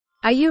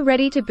Are you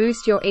ready to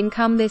boost your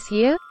income this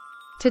year?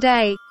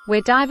 Today,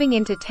 we're diving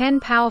into 10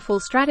 powerful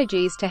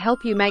strategies to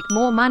help you make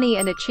more money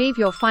and achieve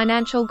your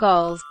financial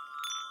goals.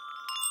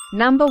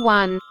 Number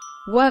 1.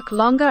 Work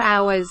longer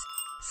hours.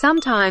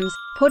 Sometimes,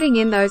 putting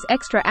in those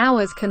extra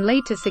hours can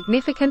lead to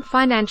significant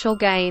financial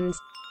gains.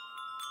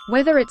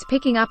 Whether it's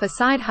picking up a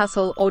side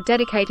hustle or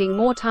dedicating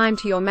more time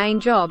to your main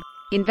job,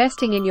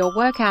 investing in your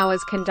work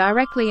hours can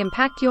directly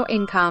impact your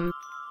income.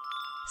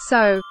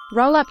 So,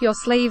 roll up your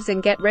sleeves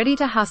and get ready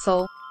to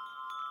hustle.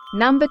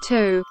 Number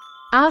 2.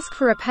 Ask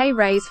for a pay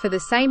raise for the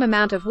same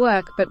amount of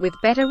work but with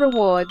better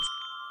rewards.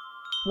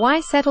 Why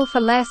settle for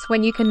less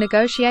when you can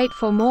negotiate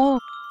for more?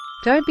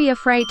 Don't be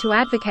afraid to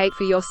advocate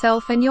for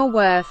yourself and your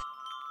worth.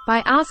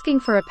 By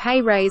asking for a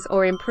pay raise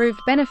or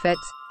improved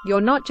benefits,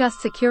 you're not just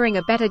securing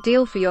a better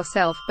deal for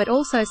yourself but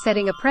also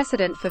setting a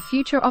precedent for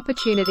future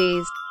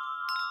opportunities.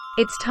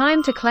 It's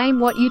time to claim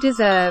what you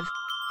deserve.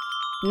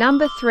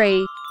 Number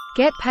 3.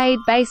 Get paid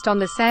based on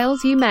the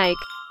sales you make.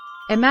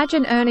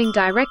 Imagine earning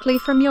directly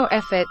from your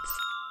efforts.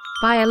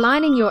 By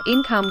aligning your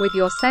income with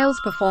your sales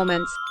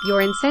performance,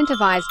 you're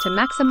incentivized to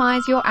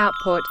maximize your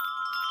output.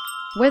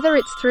 Whether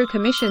it's through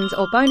commissions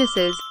or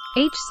bonuses,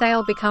 each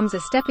sale becomes a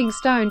stepping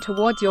stone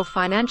towards your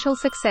financial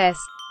success.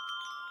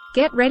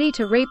 Get ready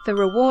to reap the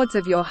rewards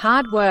of your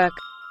hard work.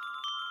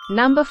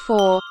 Number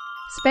 4.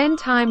 Spend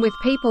time with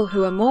people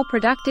who are more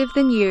productive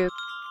than you.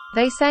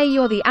 They say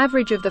you're the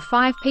average of the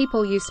 5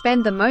 people you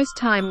spend the most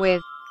time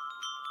with.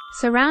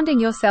 Surrounding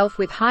yourself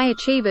with high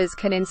achievers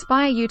can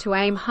inspire you to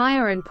aim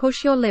higher and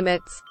push your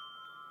limits.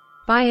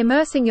 By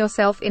immersing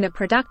yourself in a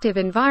productive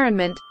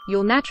environment,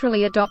 you'll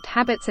naturally adopt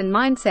habits and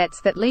mindsets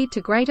that lead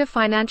to greater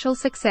financial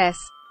success.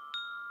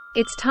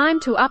 It's time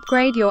to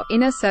upgrade your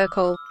inner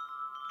circle.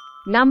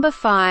 Number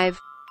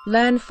 5.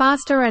 Learn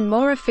faster and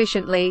more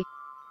efficiently.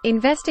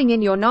 Investing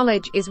in your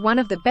knowledge is one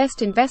of the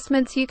best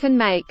investments you can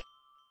make.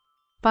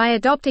 By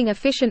adopting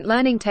efficient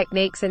learning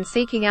techniques and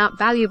seeking out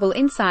valuable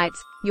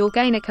insights, you'll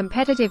gain a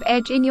competitive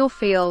edge in your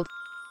field.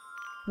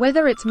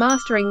 Whether it's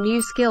mastering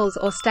new skills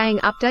or staying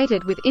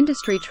updated with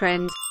industry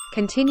trends,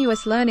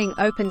 continuous learning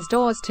opens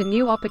doors to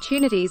new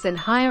opportunities and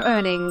higher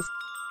earnings.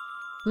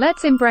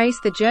 Let's embrace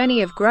the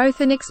journey of growth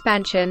and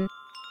expansion.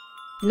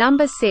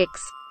 Number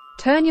 6.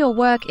 Turn your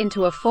work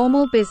into a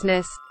formal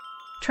business.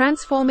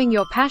 Transforming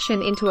your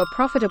passion into a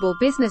profitable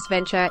business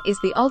venture is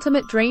the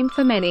ultimate dream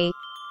for many.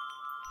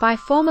 By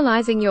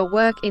formalizing your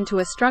work into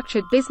a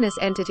structured business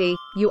entity,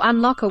 you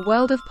unlock a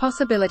world of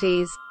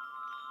possibilities.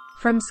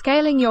 From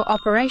scaling your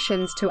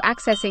operations to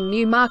accessing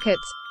new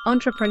markets,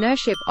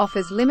 entrepreneurship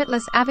offers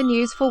limitless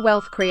avenues for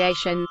wealth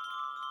creation.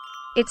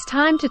 It's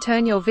time to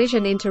turn your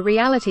vision into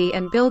reality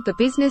and build the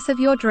business of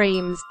your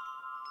dreams.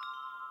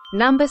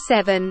 Number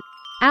 7.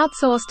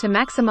 Outsource to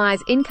maximize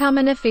income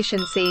and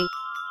efficiency.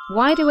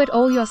 Why do it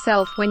all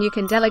yourself when you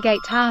can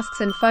delegate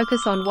tasks and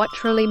focus on what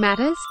truly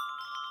matters?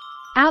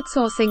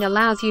 Outsourcing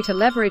allows you to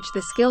leverage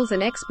the skills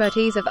and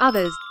expertise of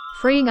others,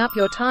 freeing up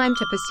your time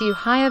to pursue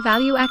higher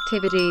value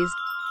activities.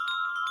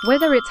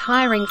 Whether it's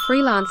hiring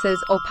freelancers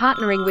or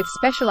partnering with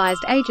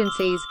specialized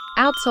agencies,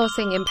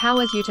 outsourcing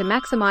empowers you to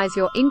maximize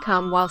your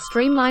income while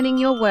streamlining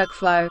your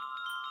workflow.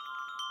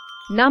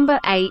 Number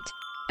 8.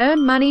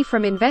 Earn money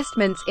from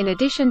investments in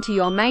addition to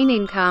your main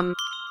income.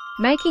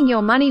 Making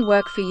your money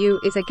work for you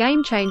is a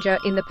game changer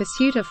in the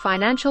pursuit of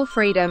financial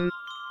freedom.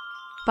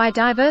 By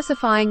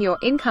diversifying your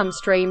income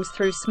streams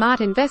through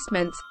smart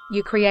investments,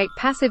 you create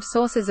passive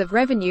sources of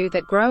revenue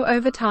that grow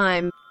over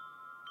time.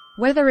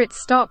 Whether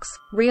it's stocks,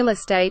 real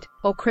estate,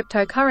 or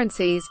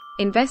cryptocurrencies,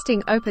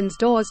 investing opens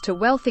doors to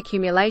wealth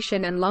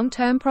accumulation and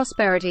long-term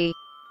prosperity.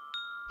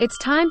 It's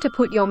time to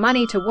put your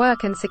money to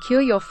work and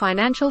secure your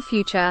financial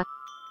future.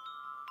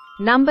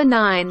 Number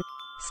 9.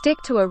 Stick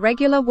to a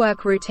regular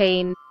work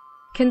routine.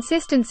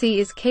 Consistency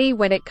is key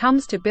when it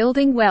comes to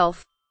building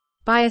wealth.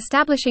 By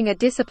establishing a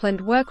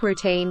disciplined work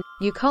routine,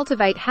 you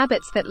cultivate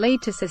habits that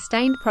lead to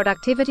sustained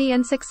productivity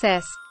and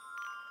success.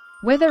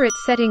 Whether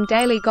it's setting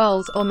daily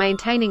goals or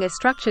maintaining a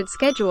structured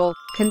schedule,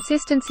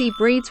 consistency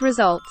breeds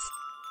results.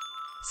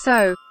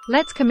 So,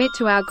 let's commit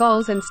to our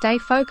goals and stay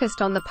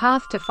focused on the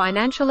path to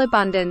financial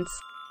abundance.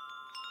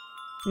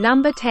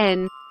 Number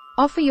 10.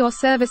 Offer your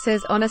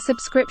services on a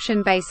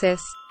subscription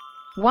basis.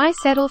 Why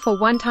settle for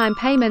one-time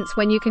payments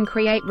when you can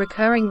create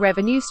recurring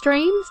revenue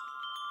streams?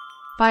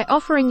 By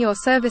offering your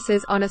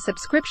services on a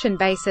subscription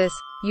basis,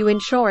 you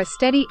ensure a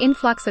steady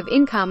influx of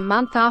income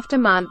month after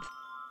month.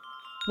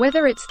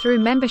 Whether it's through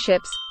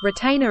memberships,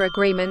 retainer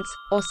agreements,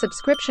 or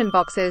subscription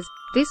boxes,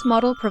 this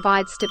model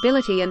provides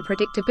stability and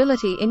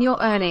predictability in your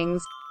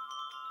earnings.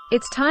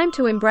 It's time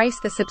to embrace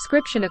the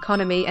subscription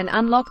economy and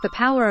unlock the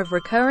power of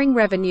recurring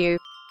revenue.